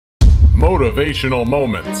Motivational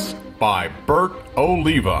Moments by Bert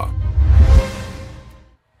Oliva.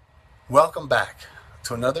 Welcome back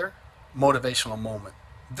to another motivational moment.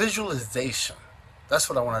 Visualization. That's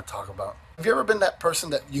what I want to talk about. Have you ever been that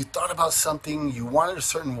person that you thought about something, you wanted a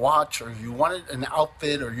certain watch, or you wanted an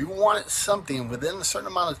outfit, or you wanted something within a certain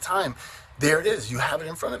amount of time? There it is. You have it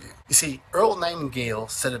in front of you. You see, Earl Nightingale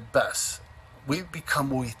said it best. We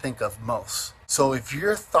become what we think of most. So if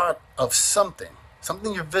you're thought of something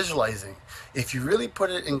you're visualizing, if you really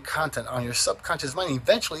put it in content on your subconscious mind,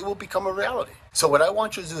 eventually it will become a reality. So what I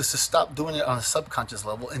want you to do is to stop doing it on a subconscious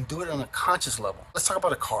level and do it on a conscious level. Let's talk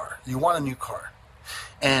about a car. You want a new car.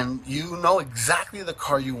 And you know exactly the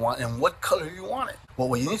car you want and what color you want it. Well,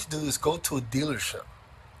 what you need to do is go to a dealership.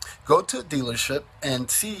 Go to a dealership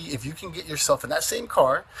and see if you can get yourself in that same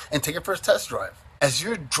car and take it for a test drive. As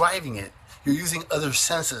you're driving it, you're using other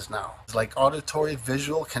senses now, like auditory,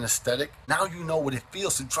 visual, kinesthetic. Now you know what it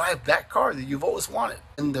feels to drive that car that you've always wanted.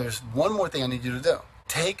 And there's one more thing I need you to do.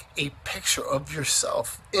 Take a picture of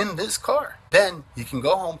yourself in this car. Then you can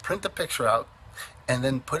go home, print the picture out, and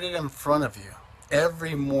then put it in front of you.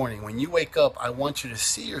 Every morning when you wake up, I want you to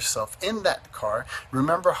see yourself in that car.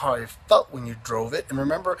 Remember how it felt when you drove it, and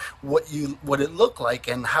remember what it looked like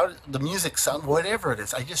and how the music sounded, whatever it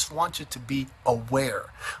is. I just want you to be aware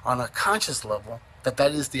on a conscious level that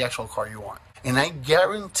that is the actual car you want. And I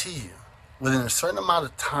guarantee you, within a certain amount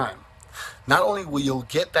of time, not only will you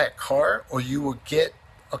get that car, or you will get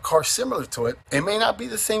a car similar to it. It may not be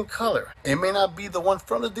the same color. It may not be the one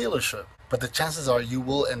from the dealership. But the chances are you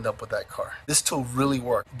will end up with that car. This tool really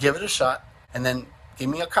works. Give it a shot and then give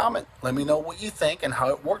me a comment. Let me know what you think and how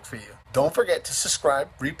it worked for you. Don't forget to subscribe,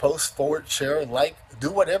 repost, forward, share, like, do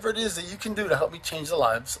whatever it is that you can do to help me change the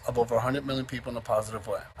lives of over 100 million people in a positive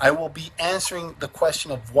way. I will be answering the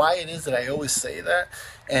question of why it is that I always say that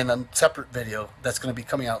in a separate video that's going to be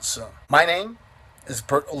coming out soon. My name is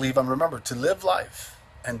Bert Oliva, and remember to live life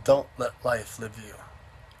and don't let life live you.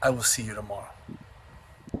 I will see you tomorrow.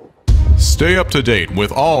 Stay up to date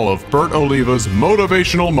with all of Bert Oliva's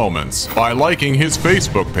motivational moments by liking his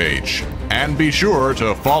Facebook page. And be sure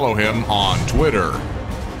to follow him on Twitter.